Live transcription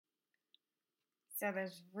So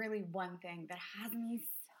there's really one thing that has me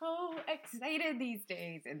so excited these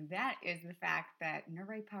days, and that is the fact that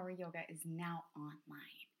Norway Power Yoga is now online.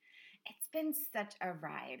 It's been such a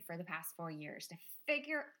ride for the past 4 years to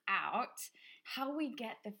figure out how we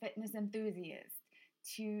get the fitness enthusiast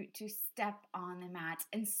to step on the mat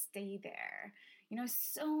and stay there. You know,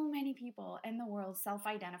 so many people in the world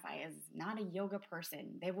self-identify as not a yoga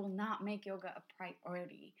person. They will not make yoga a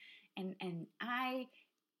priority. And I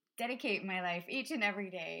dedicate my life each and every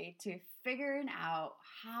day to figuring out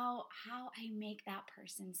how I make that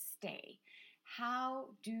person stay. How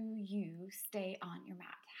do you stay on your mat?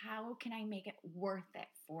 How can I make it worth it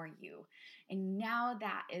for you? And now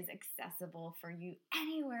that is accessible for you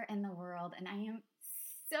anywhere in the world, and I am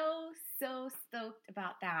so stoked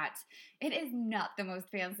about that. It is not the most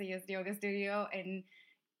fanciest yoga studio, and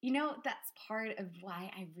you know that's part of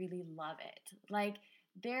why I really love it. Like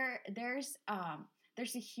there's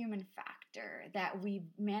a human factor that we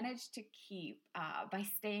managed to keep by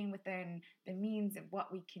staying within the means of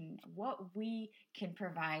what we can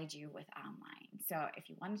provide you with online. So if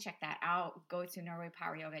you want to check that out, go to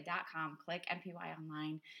norwaypoweryoga.com, click NPY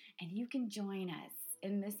online, and you can join us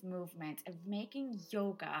in this movement of making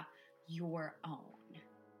yoga your own.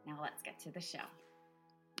 Now let's get to the show.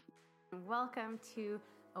 Welcome to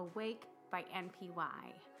Awake by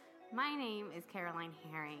NPY. My name is Caroline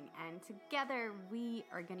Herring, and together we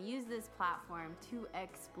are going to use this platform to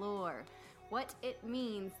explore what it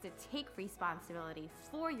means to take responsibility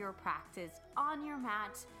for your practice on your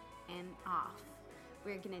mat and off.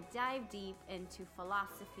 We're going to dive deep into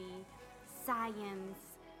philosophy, science,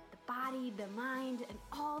 the body, the mind, and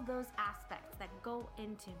all those aspects that go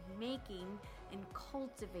into making and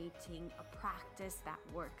cultivating a practice that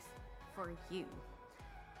works for you.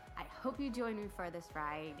 I hope you join me for this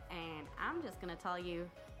ride, and I'm just going to tell you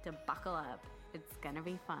to buckle up. It's going to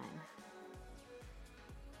be fun.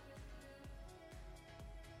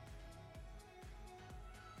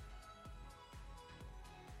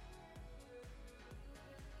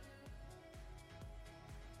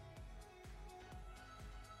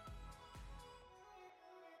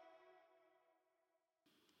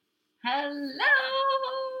 Hello!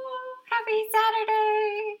 Happy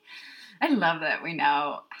Saturday! I love that we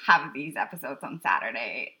now have these episodes on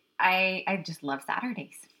Saturday. I just love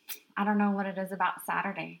Saturdays. I don't know what it is about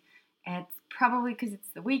Saturday. It's probably because it's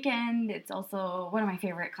the weekend. It's also one of my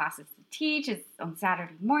favorite classes to teach is on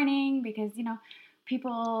Saturday morning because, you know,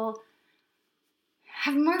 people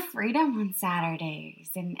have more freedom on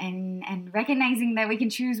Saturdays and recognizing that we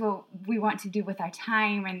can choose what we want to do with our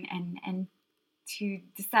time and to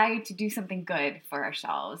decide to do something good for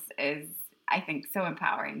ourselves is, I think, so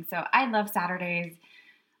empowering. So I love Saturdays.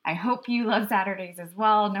 I hope you love Saturdays as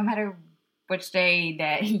well, no matter which day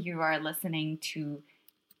that you are listening to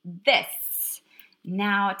this.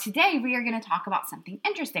 Now, today we are going to talk about something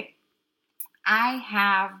interesting. I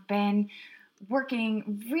have been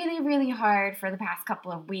working really hard for the past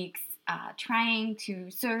couple of weeks, trying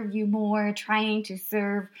to serve you more, trying to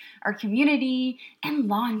serve our community, and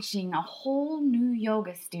launching a whole new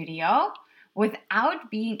yoga studio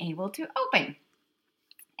without being able to open.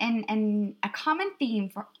 And a common theme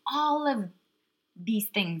for all of these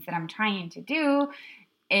things that I'm trying to do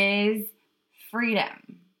is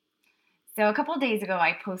freedom. So a couple of days ago,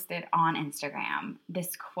 I posted on Instagram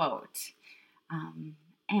this quote.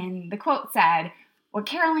 And the quote said, "What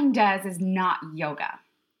Caroline does is not yoga."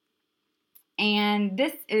 And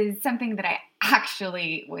this is something that I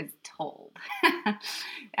actually was told.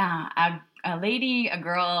 A lady, a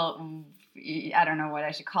girl, I don't know what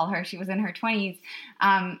I should call her. She was in her 20s.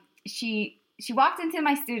 She walked into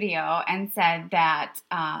my studio and said that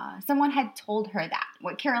someone had told her that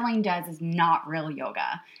what Caroline does is not real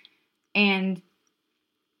yoga. And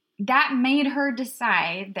that made her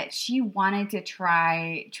decide that she wanted to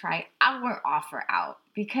try our offer out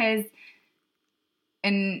because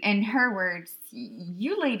in her words,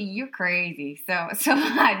 "You lady, you're crazy." So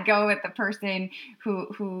I'd go with the person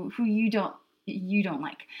who you don't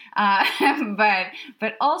like,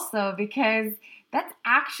 but also because that's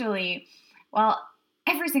actually, well,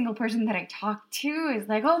 every single person that I talk to is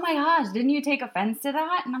like, "Oh my gosh, didn't you take offense to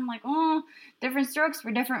that?" And I'm like, "Oh, different strokes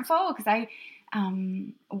for different folks.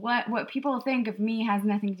 What people think of me has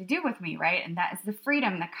nothing to do with me, right?" And that is the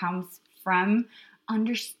freedom that comes from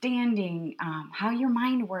understanding how your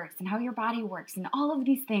mind works and how your body works and all of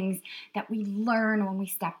these things that we learn when we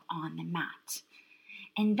step on the mat.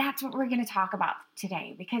 And that's what we're going to talk about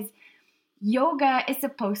today because yoga is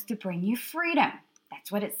supposed to bring you freedom.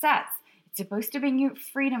 That's what it says. It's supposed to bring you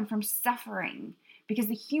freedom from suffering because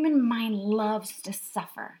the human mind loves to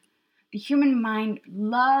suffer. The human mind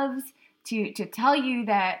loves to tell you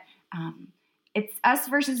that it's us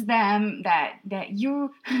versus them, that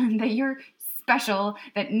you that you're special,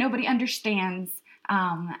 that nobody understands,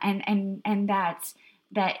 and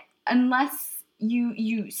that unless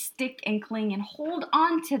you stick and cling and hold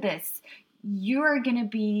on to this, you're gonna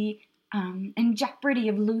be in jeopardy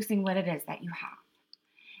of losing what it is that you have.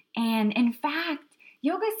 And in fact,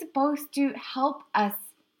 yoga is supposed to help us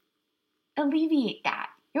alleviate that.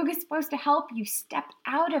 Yoga is supposed to help you step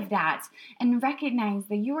out of that and recognize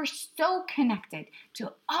that you are so connected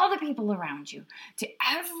to all the people around you, to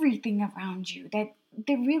everything around you, that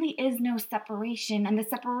there really is no separation. And the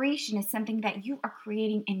separation is something that you are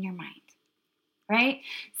creating in your mind, right?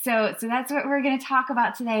 So that's what we're going to talk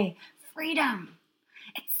about today. Freedom.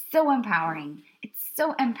 It's so empowering. It's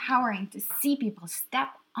so empowering to see people step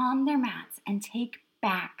on their mats and take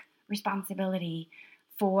back responsibility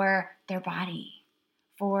for their body,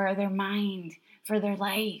 for their mind, for their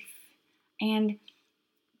life. And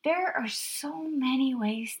there are so many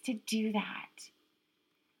ways to do that.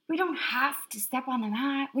 We don't have to step on the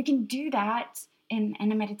mat. We can do that in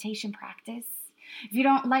a meditation practice. If you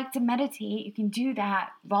don't like to meditate, you can do that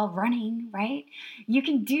while running, right? You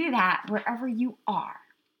can do that wherever you are.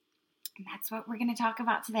 And that's what we're going to talk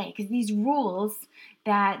about today, because these rules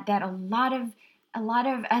that a lot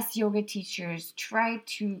of us yoga teachers try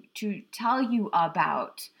to tell you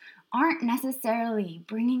about aren't necessarily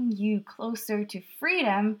bringing you closer to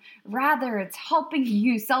freedom. Rather, it's helping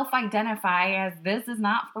you self-identify as, this is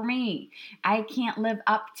not for me. I can't live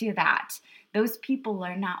up to that. Those people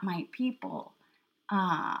are not my people.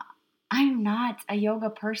 I'm not a yoga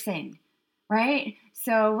person, right?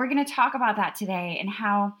 So we're going to talk about that today, and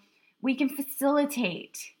how we can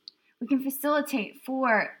facilitate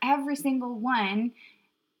for every single one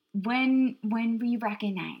when we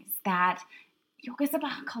recognize that yoga is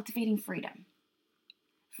about cultivating freedom.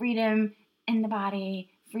 Freedom in the body,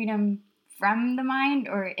 freedom from the mind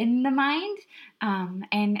or in the mind,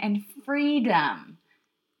 and freedom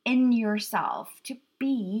in yourself to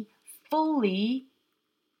be fully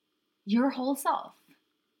your whole self.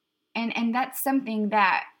 And that's something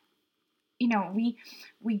that,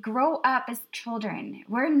 we grow up as children.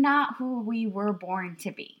 We're not who we were born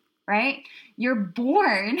to be, right? You're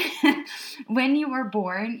born, when you were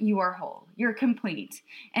born, you are whole, you're complete.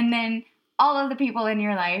 And then all of the people in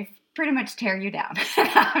your life pretty much tear you down.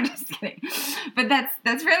 I'm just kidding. But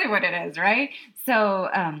that's really what it is, right? So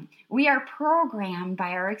we are programmed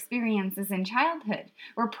by our experiences in childhood.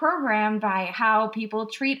 We're programmed by how people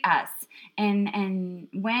treat us. And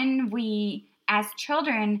when we, as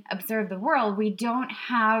children, observe the world, we don't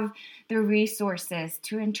have the resources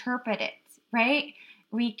to interpret it, right?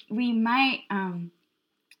 We might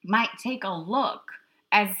take a look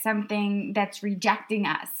as something that's rejecting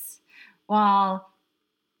us, while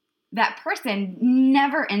that person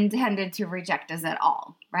never intended to reject us at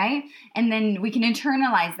all, right? And then we can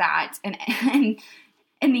internalize that, and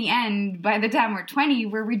in the end, by the time we're 20,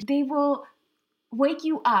 they will wake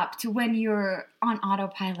you up to when you're on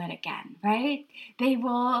autopilot again, right? They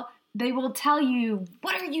will tell you,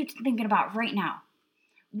 what are you thinking about right now?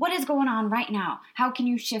 What is going on right now? How can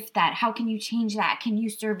you shift that? How can you change that? Can you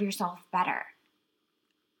serve yourself better?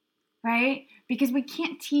 Right? Because we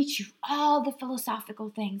can't teach you all the philosophical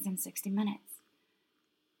things in 60 minutes.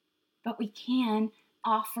 But we can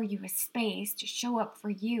offer you a space to show up for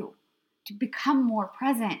you, to become more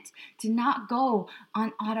present, to not go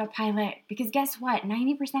on autopilot. Because guess what?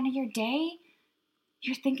 90% of your day,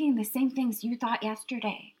 you're thinking the same things you thought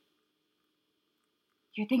yesterday.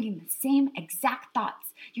 You're thinking the same exact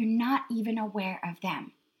thoughts. You're not even aware of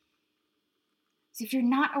them. So if you're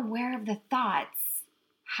not aware of the thoughts,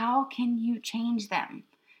 how can you change them?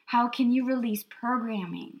 How can you release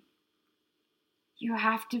programming? You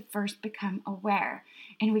have to first become aware.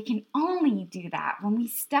 And we can only do that when we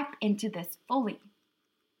step into this fully.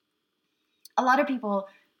 A lot of people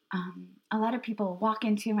walk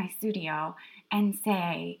into my studio and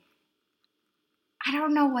say, I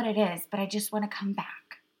don't know what it is, but I just want to come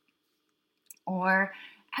back. Or,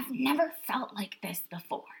 I've never felt like this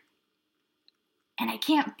before. And I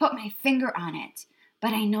can't put my finger on it,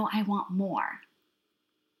 but I know I want more.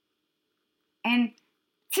 And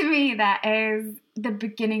to me, that is the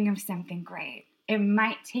beginning of something great. It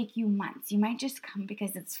might take you months. You might just come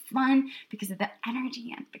because it's fun, because of the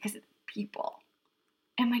energy, and because of the people.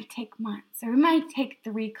 It might take months, or it might take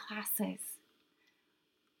 3 classes.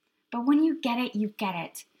 But when you get it, you get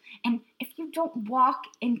it. And if you don't walk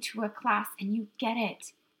into a class and you get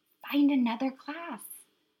it, find another class.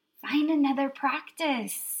 Find another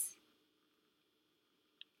practice.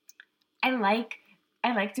 I like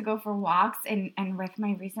I like to go for walks, and with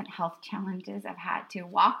my recent health challenges, I've had to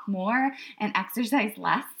walk more and exercise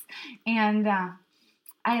less. And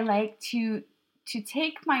I like to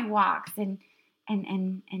take my walks and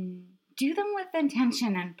do them with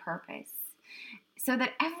intention and purpose, so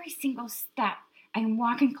that every single step I'm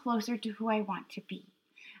walking closer to who I want to be,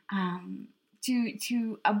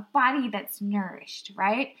 to a body that's nourished,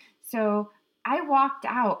 right? So I walked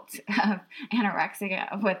out of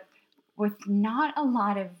anorexia with not a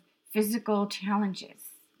lot of physical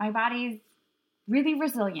challenges. My body's really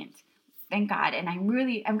resilient, thank God, and I'm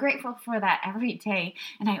grateful for that every day.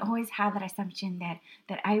 And I always had that assumption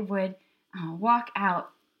that I would walk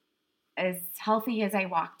out as healthy as I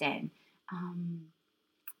walked in.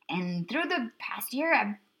 And through the past year,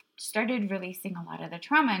 I've started releasing a lot of the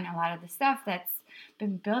trauma and a lot of the stuff that's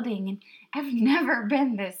been building. And I've never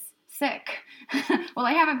been this sick. Well,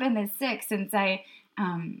 I haven't been this sick since I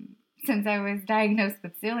was diagnosed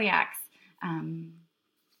with celiacs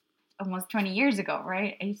almost 20 years ago,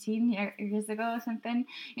 right? 18 years ago or something,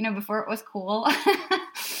 before it was cool.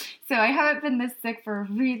 So I haven't been this sick for a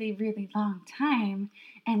really, really long time.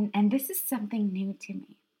 And this is something new to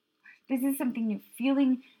me. This is something new.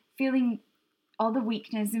 Feeling all the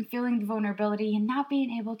weakness and feeling the vulnerability and not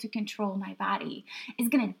being able to control my body is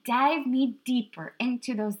going to dive me deeper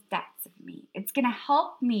into those depths of me. It's going to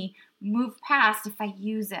help me move past if I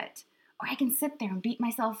use it. Or I can sit there and beat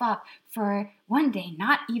myself up for one day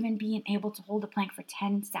not even being able to hold a plank for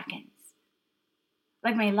 10 seconds.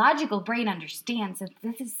 Like, my logical brain understands that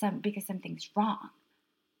this is because something's wrong.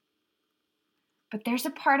 But there's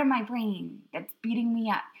a part of my brain that's beating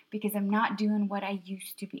me up because I'm not doing what I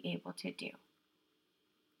used to be able to do.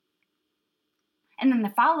 And then the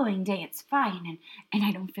following day it's fine and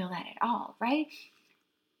I don't feel that at all, right?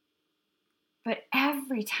 But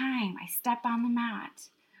every time I step on the mat,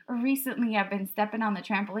 or recently I've been stepping on the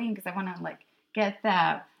trampoline because I want to get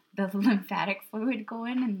the lymphatic fluid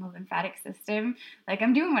going in the lymphatic system.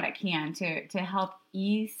 I'm doing what I can to help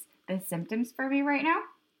ease the symptoms for me right now.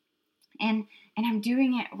 And I'm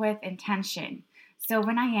doing it with intention. So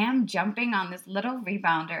when I am jumping on this little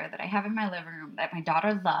rebounder that I have in my living room that my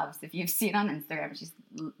daughter loves, if you've seen on Instagram, she's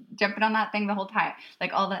jumping on that thing the whole time,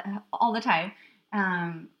 all the time.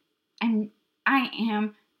 And I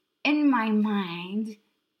am in my mind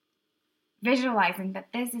visualizing that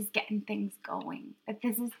this is getting things going, that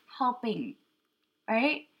this is helping,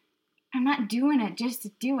 right? I'm not doing it just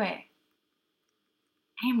to do it.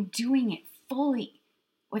 I am doing it fully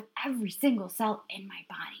with every single cell in my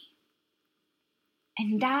body.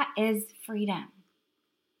 And that is freedom.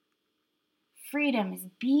 Freedom is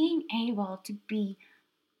being able to be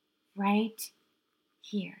right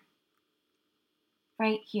here.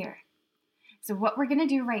 Right here. So what we're going to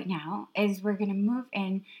do right now is we're going to move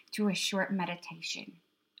into a short meditation.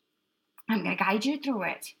 I'm going to guide you through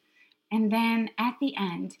it. And then at the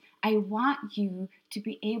end, I want you to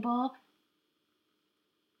be able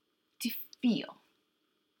to feel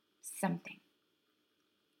something.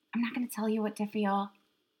 I'm not going to tell you what to feel.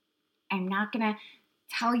 I'm not going to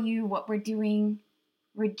tell you what we're doing.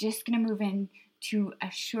 We're just going to move into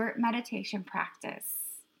a short meditation practice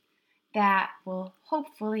that will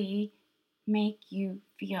hopefully make you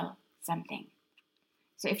feel something.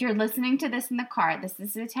 So if you're listening to this in the car, this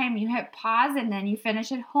is the time you hit pause and then you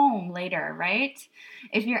finish at home later, right?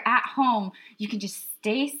 If you're at home, you can just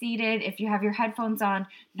stay seated. If you have your headphones on,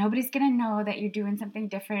 nobody's going to know that you're doing something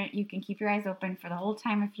different. You can keep your eyes open for the whole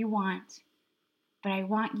time if you want. But I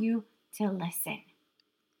want you to listen.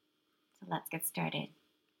 So let's get started.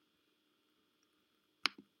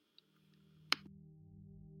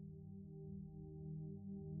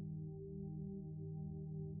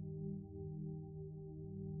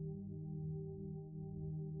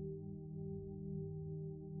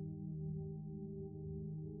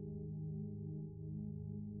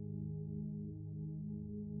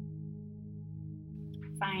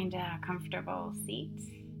 Find a comfortable seat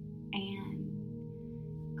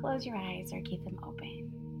and close your eyes or keep them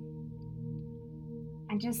open.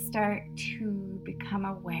 And just start to become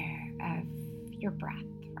aware of your breath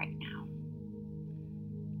right now.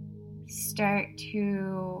 Start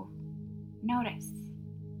to notice.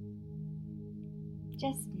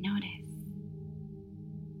 Just notice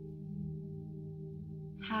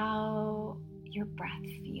how your breath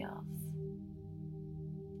feels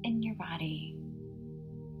in your body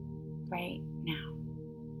right now.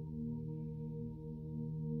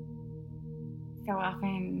 So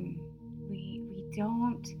often we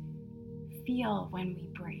don't feel when we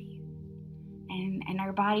breathe, and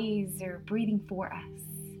our bodies are breathing for us.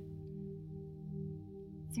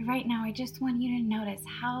 So right now I just want you to notice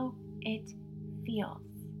how it feels.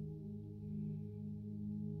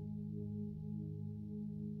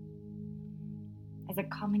 Is it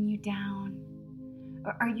calming you down,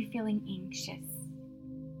 or are you feeling anxious?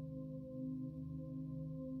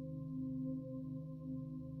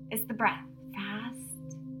 Is the breath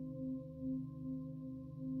fast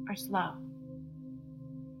or slow?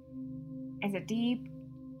 Is it deep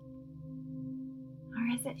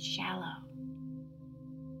or is it shallow?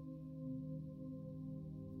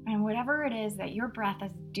 And whatever it is that your breath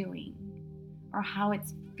is doing or how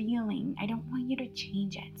it's feeling, I don't want you to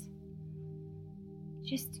change it.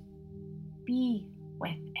 Just be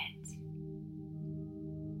with it.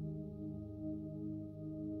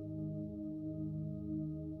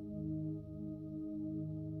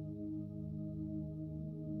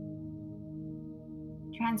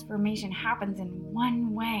 Transformation happens in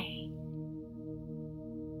one way,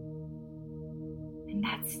 and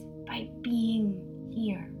that's by being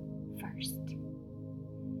here first.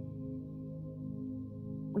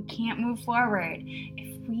 We can't move forward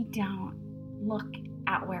if we don't look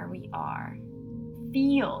at where we are,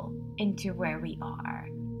 feel into where we are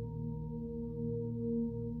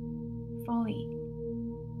fully.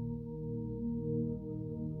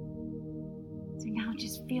 So now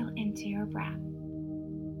just feel into your breath.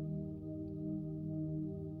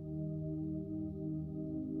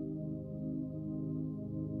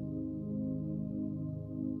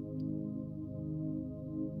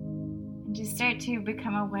 And just start to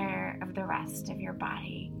become aware of the rest of your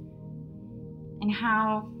body and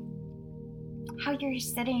how you're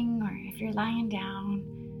sitting, or if you're lying down,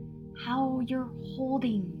 how you're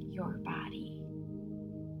holding your body.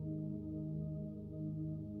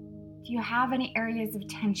 Do you have any areas of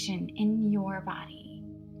tension in your body?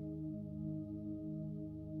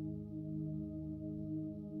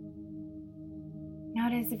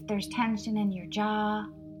 Notice if there's tension in your jaw,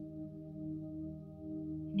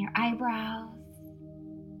 in your eyebrows,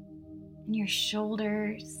 in your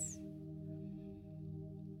shoulders.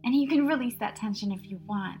 And you can release that tension if you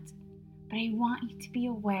want, but I want you to be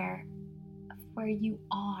aware of where you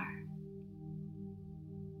are.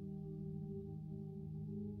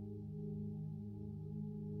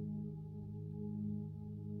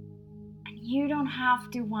 And you don't have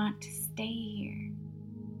to want to stay here.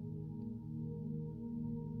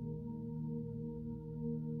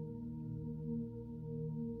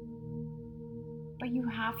 But you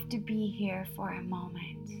have to be here for a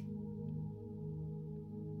moment.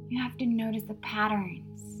 You have to notice the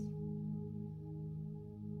patterns.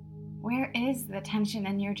 Where is the tension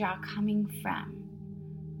in your jaw coming from?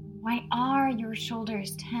 Why are your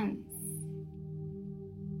shoulders tense?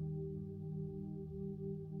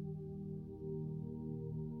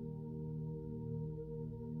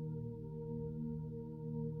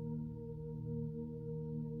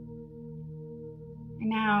 And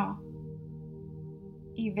now,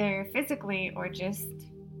 either physically or just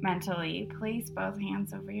mentally, place both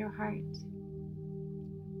hands over your heart.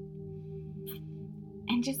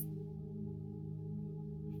 And just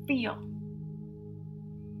feel.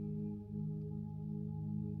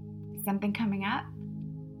 Is something coming up?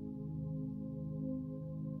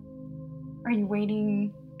 Are you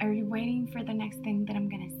waiting for the next thing that I'm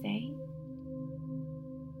going to say?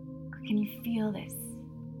 Or can you feel this?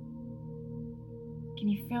 Can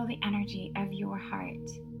you feel the energy of your heart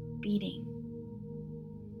beating?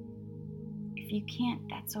 If you can't,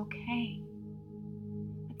 that's okay.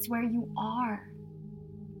 That's where you are.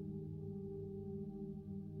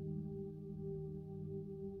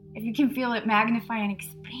 If you can feel it magnify and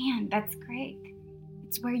expand, that's great.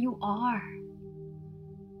 It's where you are.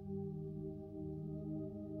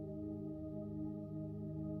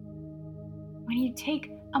 When you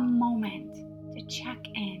take a moment to check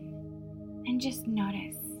in and just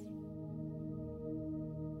notice,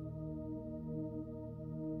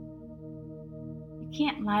 you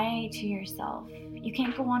can't lie to yourself. You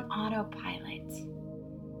can't go on autopilot.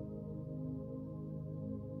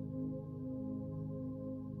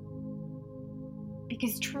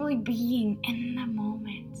 Because truly being in the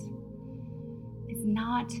moment is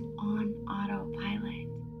not on autopilot.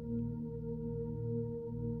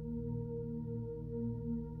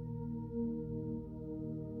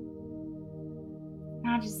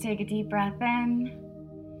 Now just take a deep breath in.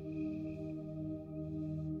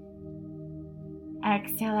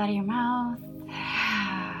 Exhale out of your mouth.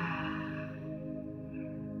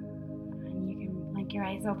 And you can blink your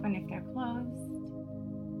eyes open if they're closed.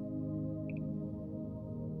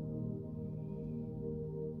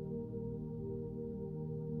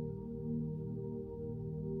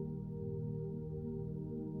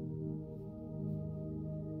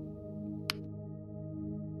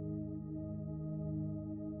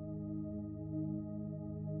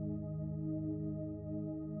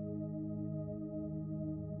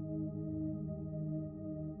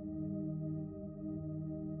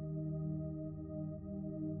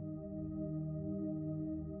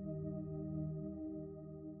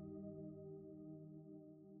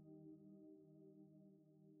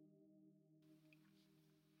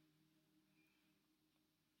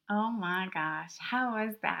 Oh my gosh, how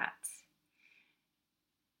was that?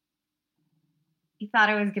 You thought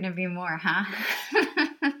it was going to be more, huh?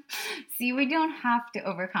 See, we don't have to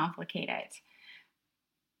overcomplicate it.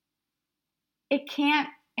 It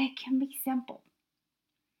can be simple.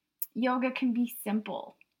 Yoga can be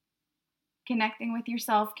simple. Connecting with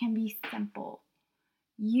yourself can be simple.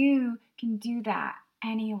 You can do that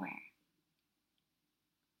anywhere,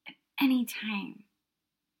 at any time.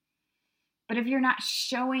 But if you're not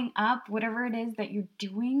showing up, whatever it is that you're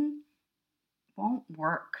doing won't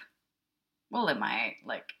work. Well, it might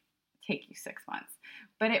take you 6 months,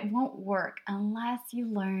 but it won't work unless you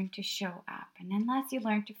learn to show up and unless you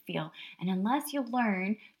learn to feel and unless you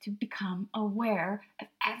learn to become aware of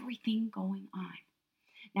everything going on.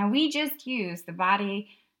 Now, we just used the body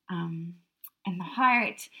and the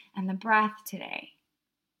heart and the breath today.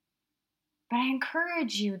 But I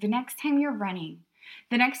encourage you, the next time you're running,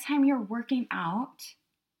 the next time you're working out,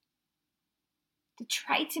 to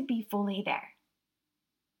try to be fully there.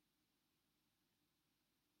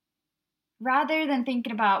 Rather than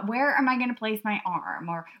thinking about where am I going to place my arm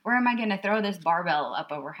or where am I going to throw this barbell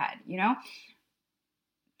up overhead,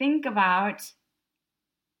 Think about,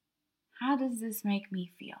 how does this make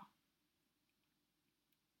me feel?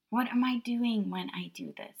 What am I doing when I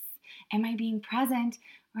do this? Am I being present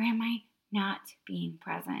or am I not being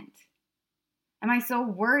present? Am I so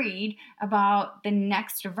worried about the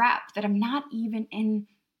next rep that I'm not even in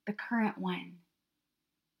the current one?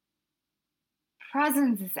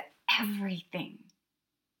 Presence is everything.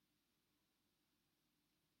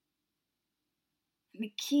 And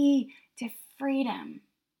the key to freedom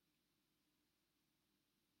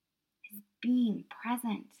is being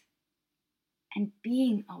present and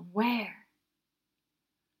being aware.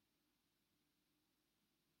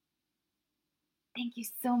 Thank you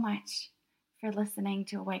so much for listening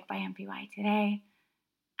to Awake by MPY today.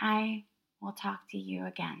 I will talk to you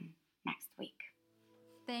again next week.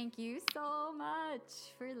 Thank you so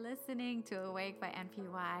much for listening to Awake by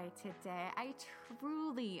NPY today. I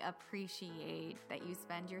truly appreciate that you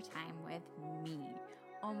spend your time with me.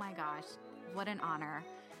 Oh my gosh, what an honor.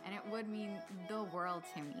 And it would mean the world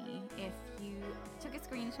to me if you took a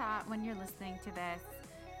screenshot when you're listening to this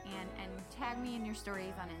and tag me in your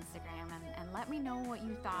stories on Instagram and let me know what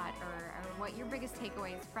you thought or what your biggest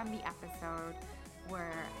takeaways from the episode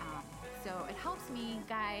were. So it helps me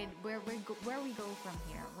guide where we go from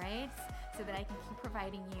here, right? So that I can keep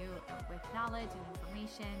providing you with knowledge and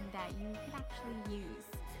information that you can actually use.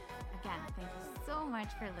 Again, thank you so much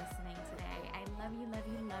for listening today. I love you, love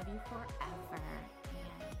you, love you forever.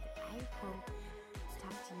 And I hope to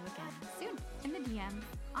talk to you again soon in the DMs,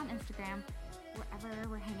 on Instagram, wherever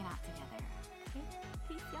we're hanging out together. Okay?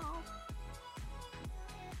 Peace, y'all.